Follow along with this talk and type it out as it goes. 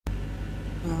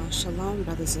Well, Shalom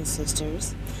Brothers and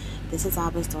Sisters. This is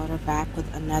Abba's daughter back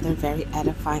with another very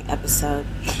edifying episode.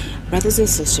 Brothers and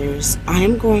sisters, I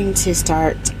am going to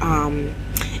start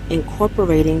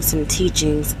incorporating some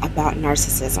teachings about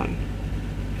narcissism.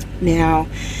 Now,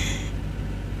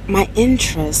 my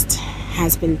interest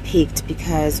has been piqued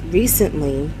because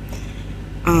recently,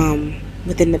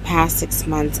 within the past 6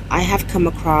 months, I have come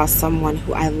across someone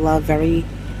who I love very,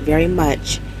 very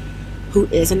much, who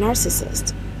is a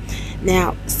narcissist.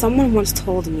 Now, someone once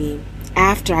told me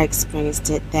after I experienced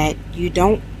it that you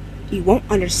won't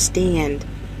understand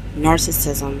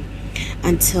narcissism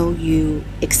until you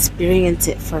experience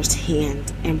it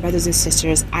firsthand. And brothers and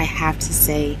sisters, I have to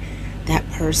say that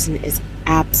person is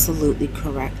absolutely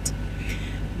correct.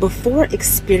 Before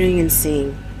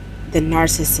experiencing the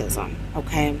narcissism,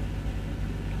 okay,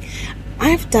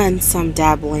 I've done some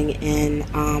dabbling in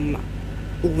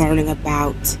learning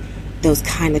about those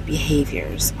kind of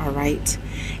behaviors, all right?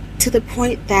 To the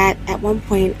point that at one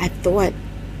point I thought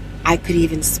I could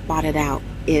even spot it out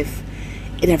if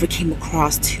it ever came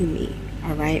across to me,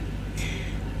 all right?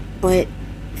 But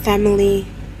family,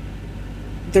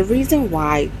 the reason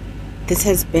why this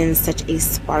has been such a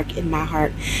spark in my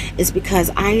heart is because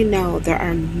I know there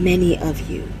are many of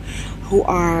you who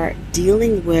are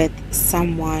dealing with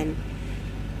someone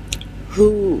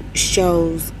who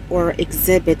shows or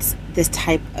exhibits this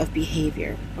type of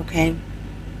behavior, okay?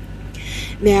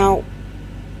 Now,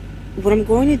 what I'm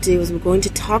going to do is we're going to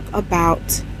talk about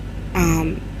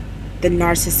the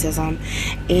narcissism,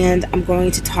 and I'm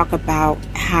going to talk about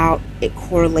how it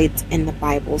correlates in the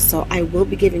Bible. So I will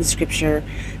be giving scripture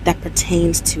that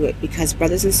pertains to it because,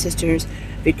 brothers and sisters,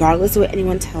 regardless of what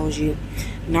anyone tells you,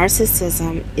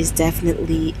 narcissism is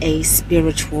definitely a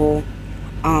spiritual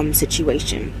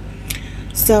situation.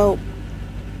 So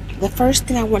the first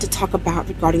thing I want to talk about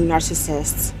regarding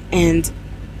narcissists, and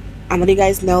I'm letting you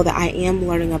guys know that I am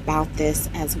learning about this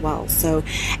as well. So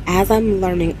as I'm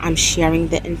learning, I'm sharing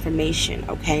the information,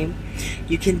 okay?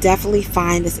 You can definitely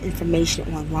find this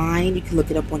information online. You can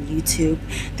look it up on YouTube.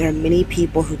 There are many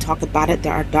people who talk about it.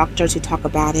 There are doctors who talk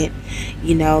about it,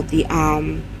 you know, the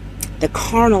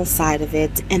carnal side of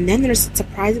it. And then there's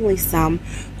surprisingly some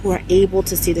who are able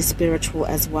to see the spiritual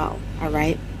as well, all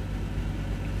right?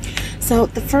 So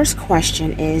the first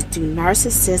question is, do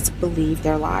narcissists believe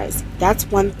their lies? That's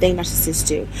one thing narcissists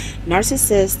do.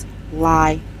 Narcissists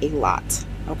lie a lot,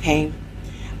 okay?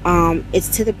 It's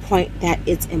to the point that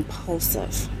it's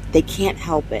impulsive. They can't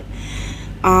help it.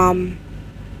 In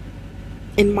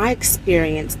my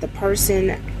experience, the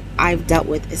person I've dealt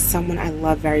with is someone I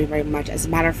love very, very much. As a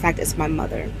matter of fact, it's my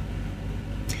mother.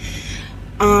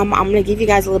 I'm going to give you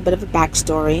guys a little bit of a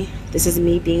backstory. This is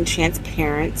me being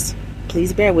transparent.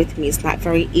 Please bear with me. It's not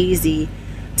very easy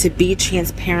to be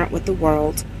transparent with the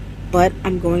world, but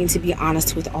I'm going to be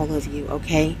honest with all of you,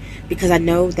 okay? Because I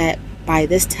know that by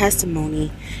this testimony,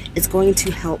 it's going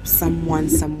to help someone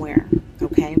somewhere,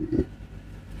 okay?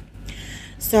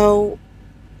 So,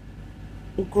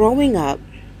 growing up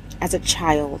as a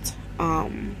child,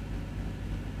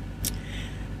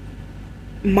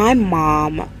 my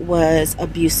mom was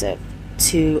abusive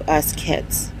to us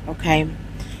kids, okay?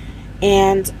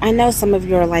 And I know some of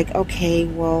you are like, okay,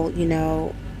 well, you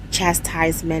know,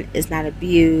 chastisement is not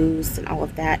abuse and all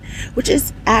of that, which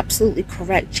is absolutely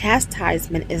correct.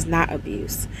 Chastisement is not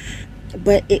abuse.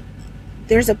 But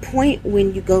there's a point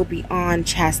when you go beyond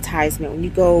chastisement, when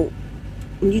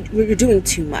you're doing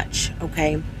too much,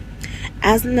 okay?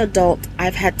 As an adult,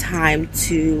 I've had time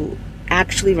to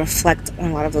actually reflect on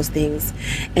a lot of those things.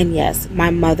 And yes, my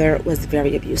mother was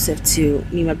very abusive to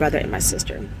me, my brother, and my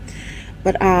sister.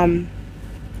 But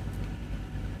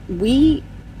we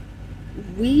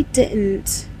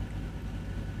didn't,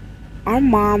 our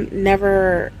mom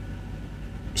never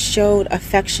showed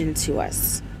affection to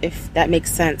us, if that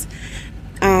makes sense.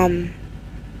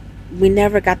 We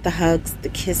never got the hugs, the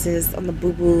kisses on the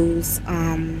boo-boos.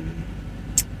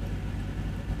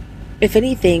 If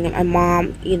anything, my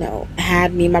mom, you know,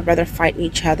 had me and my brother fighting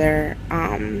each other.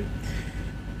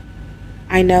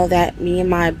 I know that me and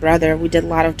my brother, we did a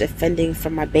lot of defending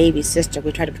from my baby sister.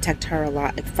 We tried to protect her a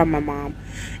lot from my mom.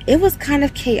 It was kind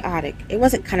of chaotic. It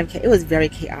wasn't kind of, it was very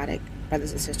chaotic,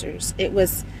 brothers and sisters. It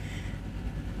was,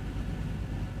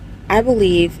 I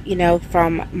believe, you know,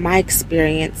 from my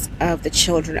experience of the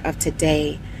children of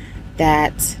today,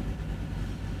 that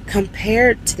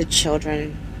compared to the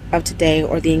children of today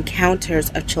or the encounters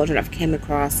of children I've came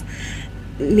across,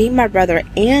 me, my brother,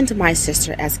 and my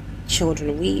sister as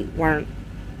children, we weren't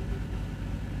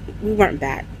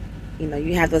bad. You know,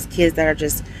 you have those kids that are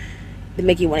just, they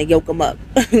make you want to yoke them up.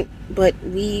 But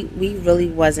we really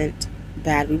wasn't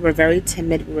bad. We were very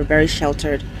timid. We were very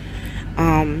sheltered.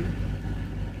 And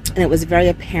it was very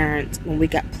apparent when we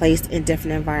got placed in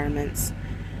different environments.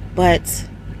 But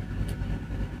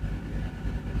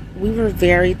we were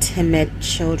very timid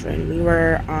children. We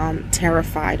were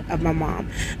terrified of my mom.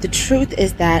 The truth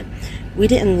is that we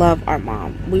didn't love our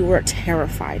mom. We were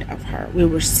terrified of her. We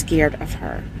were scared of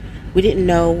her. We didn't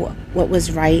know what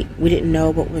was right. We didn't know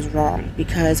what was wrong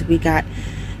because we got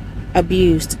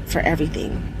abused for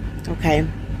everything. Okay?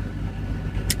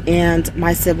 And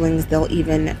my siblings, they'll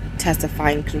even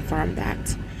testify and confirm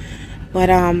that. But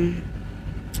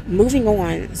moving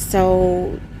on.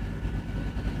 So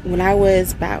when I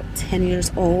was about 10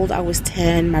 years old, I was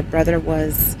 10, my brother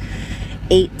was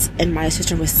 8, and my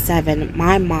sister was 7.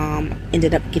 My mom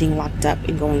ended up getting locked up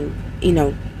and going,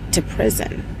 to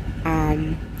prison.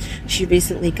 She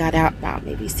recently got out about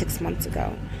maybe 6 months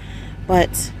ago.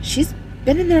 But she's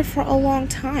been in there for a long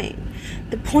time.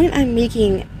 The point I'm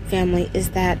making, family,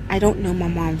 is that I don't know my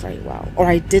mom very well, or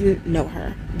I didn't know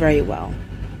her very well,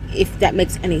 if that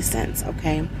makes any sense,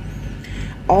 okay?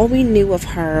 All we knew of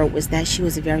her was that she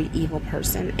was a very evil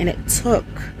person, and it took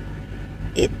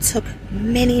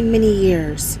many, many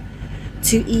years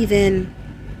to even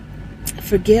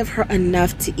forgive her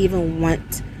enough to even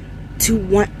want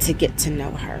to get to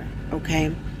know her,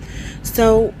 okay?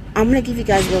 So I'm going to give you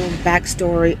guys a little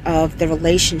backstory of the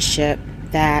relationship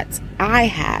that I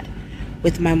had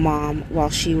with my mom while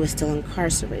she was still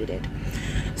incarcerated.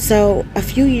 So a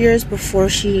few years before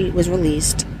she was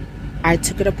released, I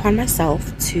took it upon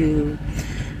myself to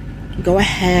go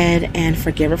ahead and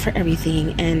forgive her for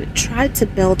everything and try to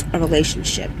build a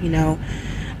relationship.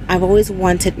 I've always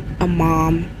wanted a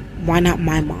mom. Why not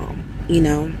my mom?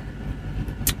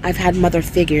 I've had mother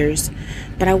figures,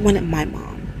 but I wanted my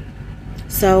mom.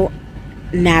 So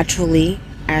naturally,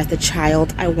 as the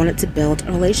child, I wanted to build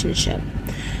a relationship.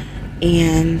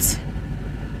 And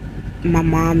my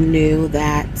mom knew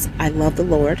that I love the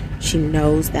Lord. She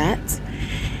knows that.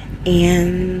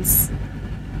 And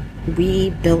we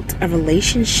built a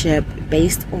relationship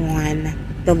based on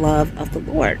the love of the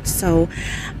Lord. So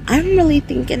I'm really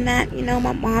thinking that,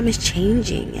 my mom is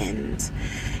changing and,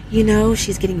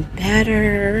 she's getting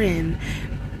better. And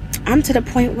I'm to the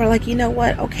point where, like,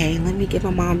 what? Okay, let me give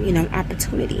my mom, an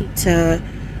opportunity to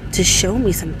show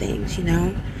me some things,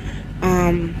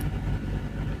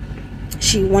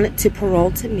 She wanted to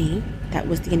parole to me. That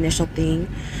was the initial thing.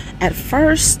 At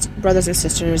first, brothers and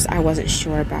sisters, I wasn't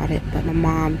sure about it, but my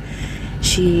mom,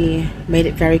 she made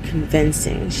it very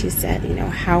convincing. She said,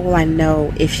 how will I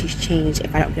know if she's changed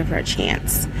if I don't give her a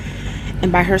chance?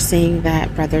 And by her saying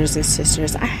that, brothers and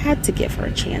sisters, I had to give her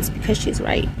a chance because she's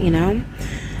right, You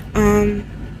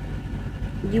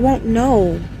won't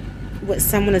know what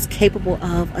someone is capable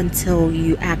of until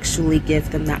you actually give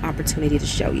them that opportunity to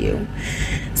show you.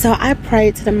 So I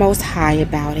prayed to the Most High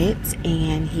about it,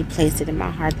 and He placed it in my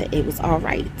heart that it was all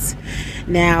right.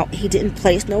 Now, He didn't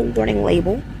place no warning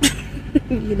label.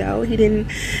 He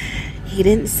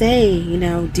didn't say,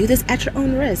 do this at your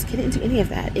own risk. He didn't do any of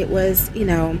that. It was,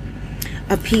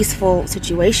 a peaceful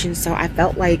situation. So I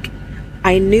felt like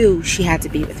I knew she had to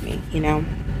be with me,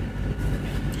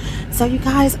 So you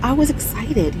guys, I was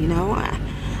excited,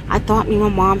 I thought me and my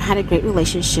mom had a great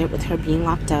relationship with her being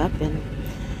locked up, and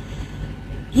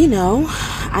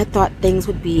I thought things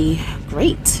would be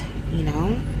great,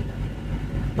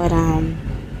 but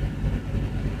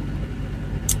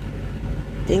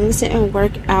things didn't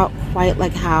work out quite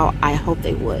like how I hoped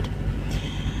they would.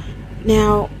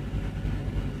 Now,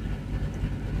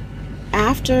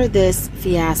 after this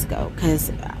fiasco,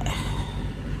 because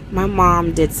my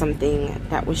mom did something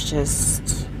that was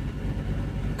just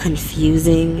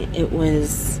confusing.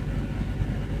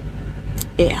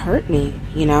 It hurt me,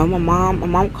 My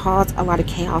mom caused a lot of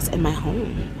chaos in my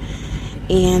home.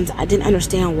 And I didn't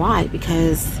understand why,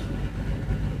 because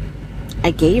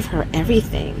I gave her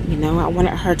everything, I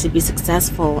wanted her to be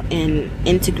successful in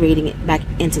integrating it back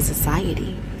into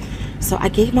society. So I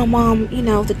gave my mom,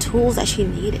 the tools that she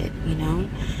needed,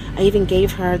 I even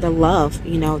gave her the love,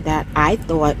 that I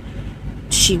thought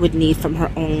she would need from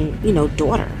her own,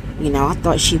 daughter. I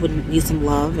thought she would need some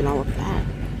love and all of that.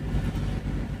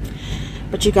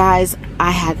 But you guys,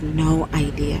 I had no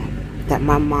idea that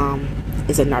my mom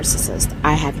is a narcissist.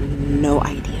 I had no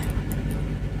idea.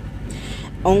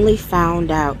 Only found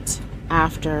out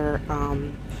after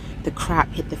the crap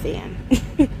hit the fan.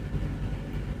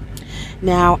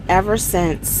 Now, ever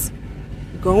since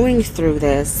going through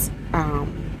this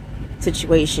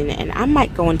situation, and I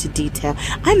might go into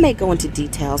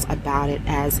details about it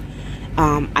as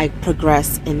I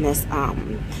progress in this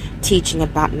teaching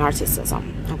about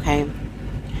narcissism, okay?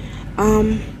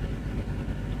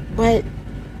 But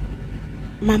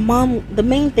my mom, the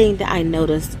main thing that I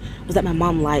noticed was that my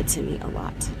mom lied to me a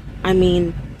lot. I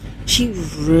mean, she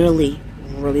really,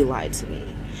 really lied to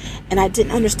me. And I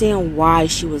didn't understand why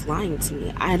she was lying to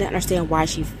me. I didn't understand why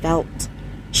she felt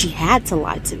she had to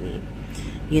lie to me.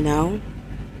 You know?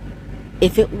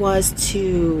 If it was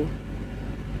to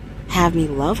have me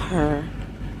love her,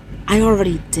 I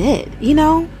already did, you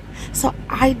know? So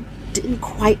I didn't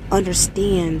quite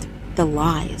understand the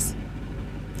lies.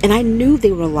 And I knew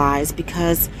they were lies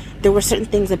because there were certain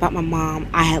things about my mom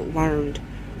I had learned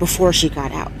before she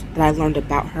got out, that I learned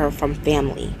about her from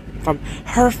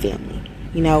her family,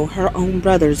 you know, her own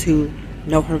brothers who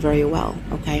know her very well,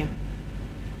 okay?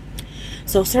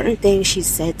 So certain things she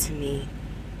said to me,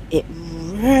 it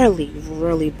really,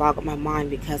 really boggled my mind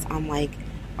because I'm like,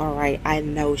 all right, I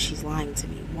know she's lying to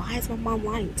me. Why is my mom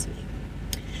lying to me?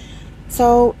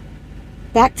 So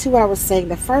back to what I was saying,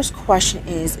 the first question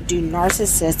is, do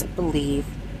narcissists believe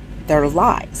their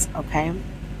lies? Okay.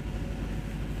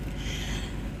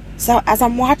 So as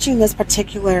I'm watching this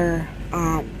particular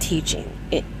teaching,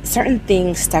 certain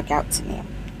things stuck out to me.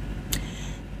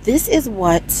 This is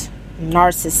what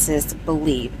narcissists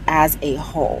believe as a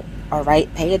whole. All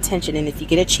right, pay attention, and if you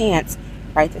get a chance,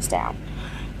 write this down.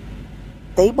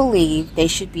 They believe they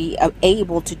should be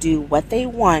able to do what they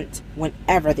want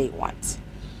whenever they want.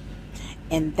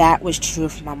 And that was true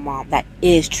for my mom. That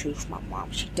is true for my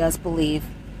mom. She does believe,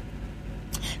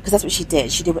 because that's what she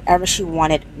did. She did whatever she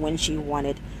wanted when she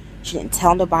wanted. She didn't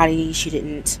tell nobody. She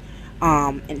didn't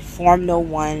inform no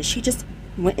one. She just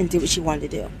went and did what she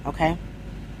wanted to do, okay?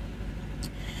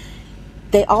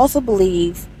 They also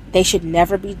believe they should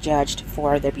never be judged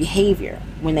for their behavior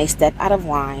when they step out of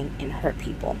line and hurt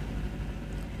people.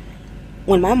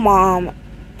 When my mom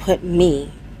put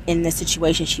me in the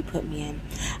situation she put me in,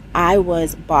 I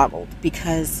was boggled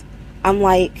because I'm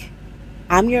like,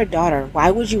 I'm your daughter.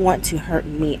 Why would you want to hurt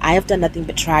me? I have done nothing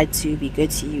but try to be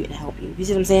good to you and help you. You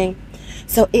see what I'm saying?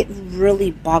 So it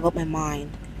really boggled my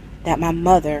mind that my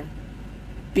mother,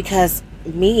 because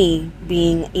me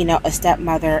being, you know, a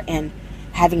stepmother and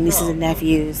having nieces and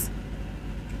nephews,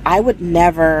 I would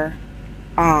never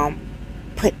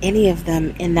put any of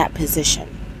them in that position,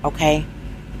 okay?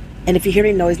 And if you're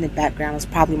hearing noise in the background, it's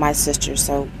probably my sister,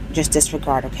 so just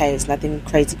disregard, okay? There's nothing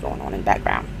crazy going on in the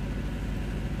background.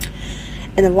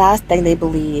 And the last thing they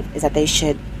believe is that they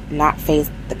should not face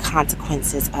the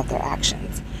consequences of their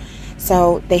actions.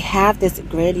 So they have this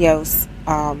grandiose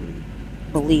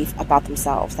belief about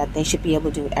themselves that they should be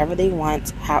able to do whatever they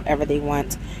want, however they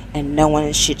want, and no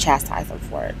one should chastise them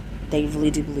for it. They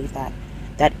really do believe that.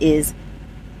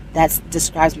 That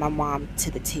describes my mom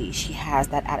to the T. She has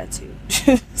that attitude.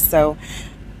 So,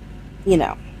 you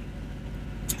know.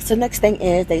 So next thing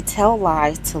is they tell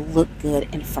lies to look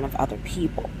good in front of other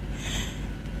people.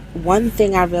 One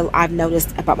thing I've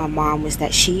noticed about my mom was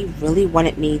that she really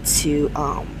wanted me to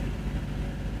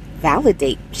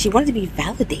validate. She wanted to be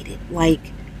validated.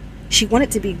 Like, she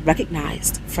wanted to be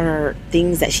recognized for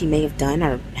things that she may have done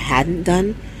or hadn't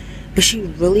done. But she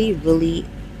really, really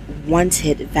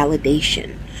wanted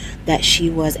validation. That she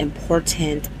was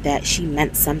important. That she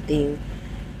meant something.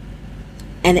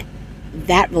 And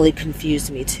that really confused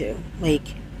me too.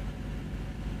 Like,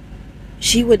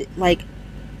 she would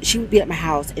be at my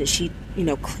house and she'd,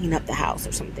 clean up the house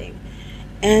or something.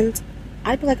 And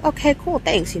I'd be like, okay, cool,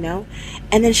 thanks, And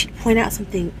then she'd point out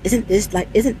something, isn't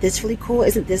this really cool?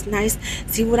 Isn't this nice?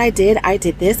 See what I did? I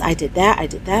did this, I did that, I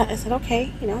did that. I said,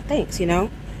 okay, thanks,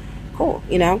 cool,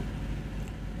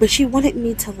 But she wanted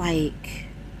me to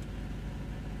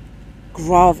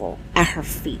grovel at her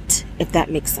feet, if that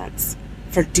makes sense,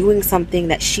 for doing something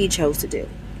that she chose to do.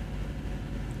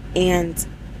 And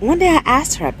one day I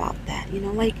asked her about that,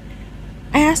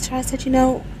 I asked her, I said,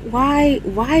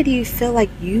 why do you feel like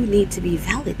you need to be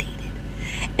validated?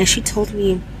 And she told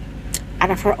me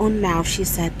out of her own mouth, she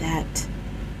said that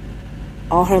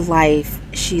all her life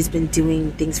she's been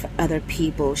doing things for other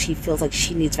people. She feels like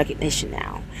she needs recognition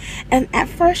now. And at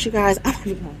first, you guys, I'm not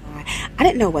even gonna lie, I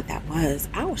didn't know what that was.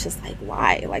 I was just like,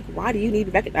 why? Why do you need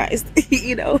to be recognized?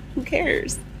 Who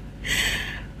cares?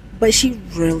 But she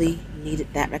really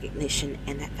needed that recognition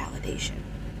and that validation.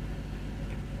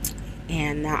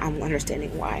 And now I'm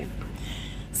understanding why.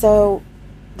 So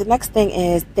the next thing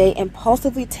is they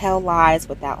impulsively tell lies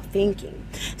without thinking.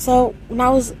 So when I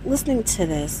was listening to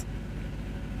this,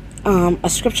 a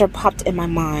scripture popped in my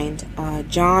mind.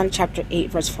 John chapter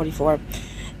 8 verse 44.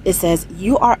 It says,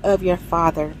 "You are of your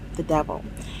father the devil,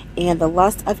 and the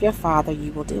lust of your father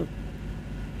you will do.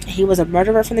 He was a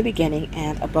murderer from the beginning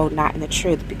and abode not in the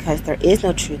truth, because there is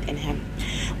no truth in him.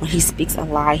 When he speaks a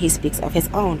lie, he speaks of his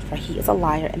own, for he is a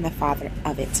liar and the father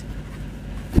of it.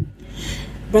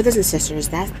 Brothers and sisters,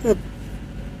 that's the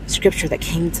scripture that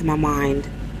came to my mind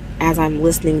as I'm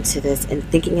listening to this and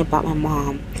thinking about my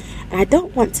mom. And I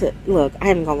don't want to, look, I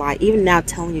ain't gonna lie, even now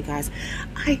telling you guys,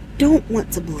 I don't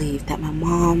want to believe that my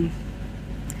mom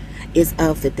is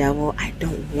of the devil. I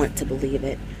don't want to believe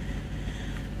it.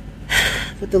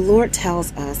 But the Lord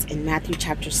tells us in Matthew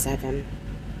chapter 7,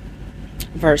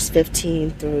 verse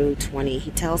 15 through 20,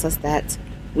 he tells us that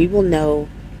we will know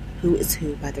who is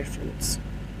who by their fruits.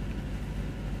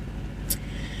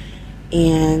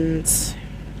 And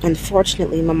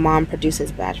unfortunately, my mom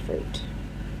produces bad fruit.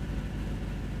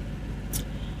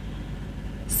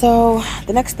 So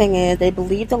the next thing is they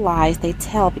believe the lies they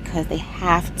tell because they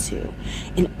have to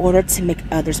in order to make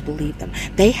others believe them.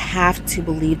 They have to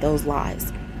believe those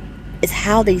lies. It's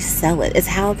how they sell it. It's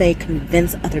how they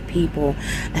convince other people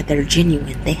that they're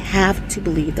genuine. They have to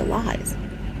believe the lies.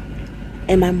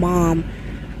 And my mom,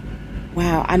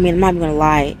 wow, I mean, I'm not even going to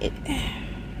lie.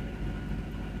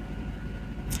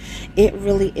 It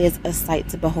really is a sight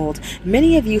to behold.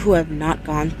 Many of you who have not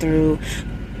gone through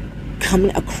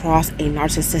coming across a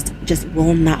narcissist just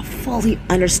will not fully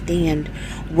understand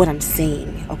what I'm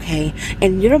saying, okay?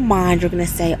 In your mind, you're going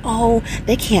to say, oh,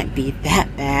 they can't be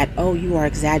that bad. Oh, you are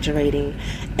exaggerating,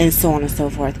 and so on and so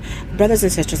forth. Brothers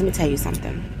and sisters, let me tell you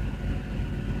something.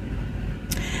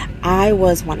 I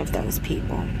was one of those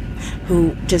people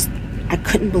who I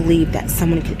couldn't believe that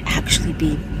someone could actually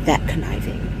be that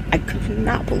conniving. I could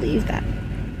not believe that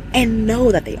and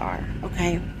know that they are,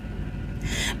 okay?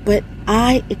 But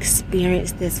I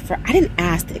experienced this I didn't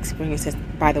ask to experience this,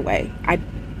 by the way.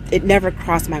 It never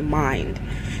crossed my mind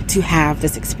to have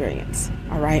this experience,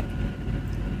 all right?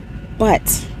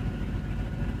 But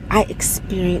I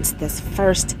experienced this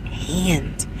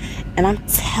firsthand, and I'm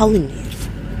telling you,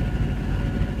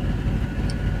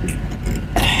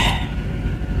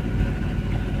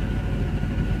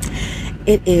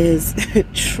 it is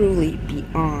truly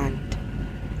beyond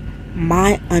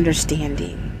my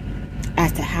understanding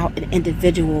as to how an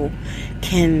individual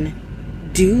can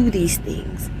do these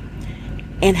things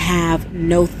and have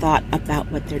no thought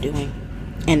about what they're doing.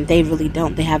 And they really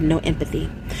don't. They have no empathy.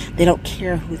 They don't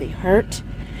care who they hurt.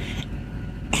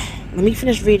 Let me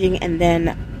finish reading, and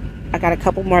then I got a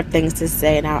couple more things to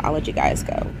say, and I'll let you guys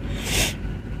go.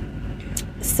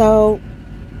 So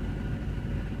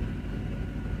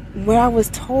what I was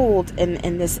told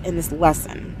in this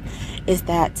lesson is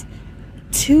that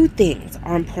two things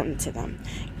are important to them.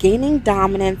 Gaining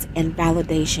dominance and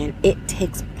validation, it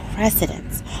takes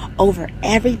precedence over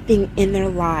everything in their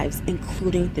lives,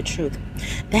 including the truth.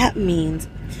 That means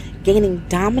gaining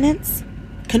dominance,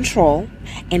 control,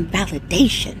 and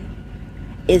validation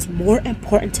is more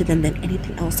important to them than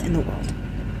anything else in the world.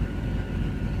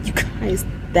 You guys,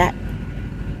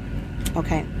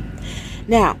 okay.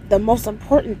 Now, the most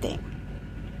important thing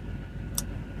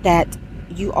that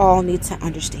you all need to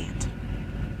understand,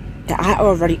 that I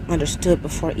already understood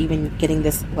before even getting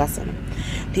this lesson.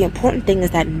 The important thing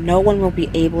is that no one will be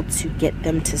able to get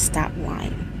them to stop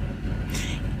lying.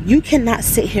 You cannot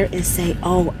sit here and say,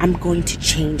 oh, I'm going to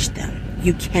change them.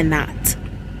 You cannot.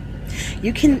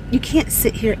 You can't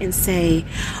sit here and say,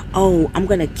 oh, I'm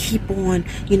going to keep on,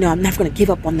 I'm never going to give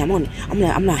up on them. I'm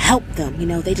going to help them.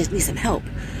 They just need some help.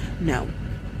 No.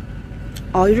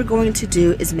 All you're going to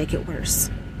do is make it worse.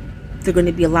 They're going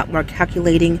to be a lot more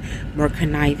calculating, more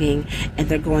conniving, and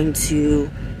they're going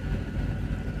to,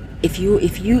 if you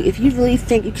really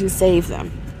think you can save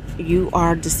them, you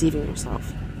are deceiving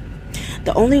yourself.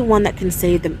 The only one that can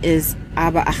save them is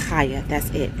Abba Achaya.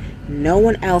 That's it. No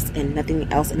one else and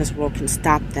nothing else in this world can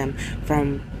stop them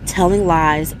from telling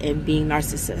lies and being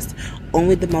narcissists.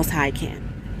 Only the Most High can.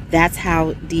 That's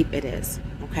how deep it is.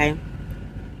 Okay?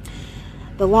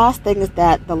 The last thing is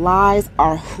that the lies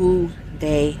are who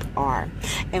they are.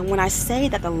 And when I say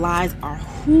that the lies are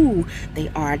who they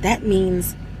are, that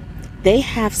means they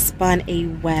have spun a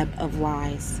web of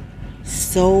lies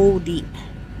so deep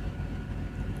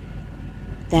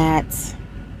that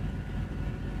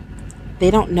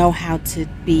they don't know how to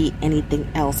be anything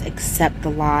else except the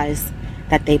lies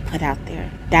that they put out there.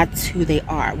 That's who they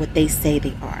are, what they say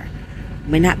they are.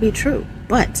 May not be true,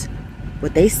 but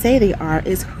what they say they are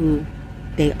is who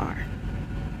they are.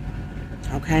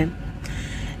 Okay?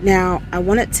 Now, I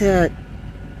wanted to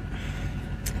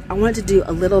do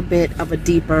a little bit of a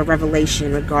deeper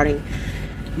revelation regarding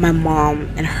my mom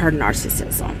and her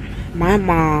narcissism. My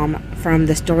mom, from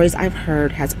the stories I've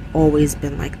heard, has always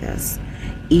been like this,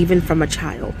 even from a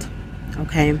child.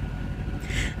 Okay?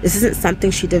 This isn't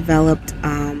something she developed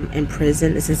in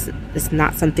prison. It's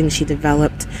not something she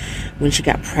developed when she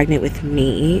got pregnant with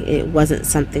me. It wasn't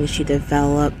something she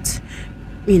developed,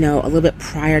 a little bit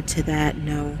prior to that.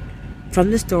 No.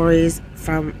 From the stories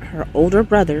from her older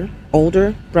brother,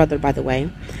 by the way,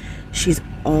 she's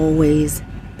always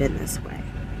been this way.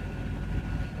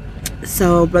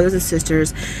 So, brothers and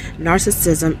sisters,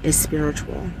 narcissism is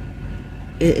spiritual.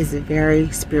 It is very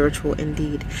spiritual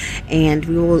indeed. And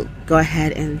we will go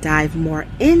ahead and dive more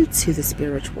into the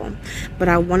spiritual. But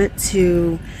I wanted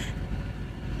to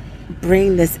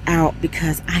bring this out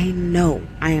because I know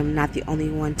I am not the only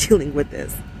one dealing with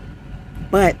this.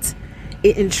 But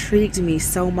it intrigued me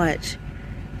so much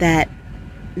that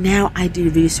now I do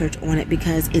research on it,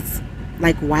 because it's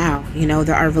like, wow,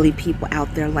 there are really people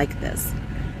out there like this.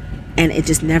 And it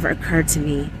just never occurred to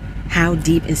me how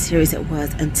deep and serious it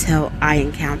was until I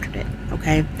encountered it.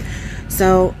 Okay,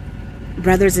 so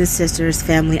brothers and sisters,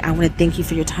 family, I want to thank you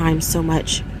for your time so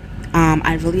much.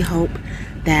 I really hope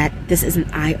that this is an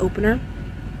eye-opener.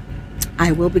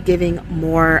 I will be giving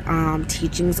more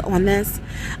teachings on this,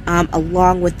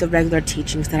 along with the regular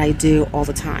teachings that I do all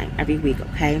the time, every week,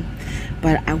 okay?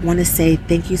 But I want to say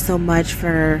thank you so much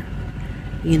for,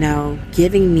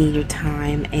 giving me your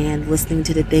time and listening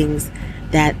to the things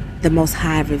that the Most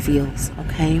High reveals,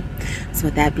 okay? So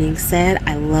with that being said,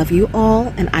 I love you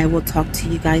all, and I will talk to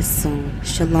you guys soon.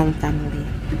 Shalom, family.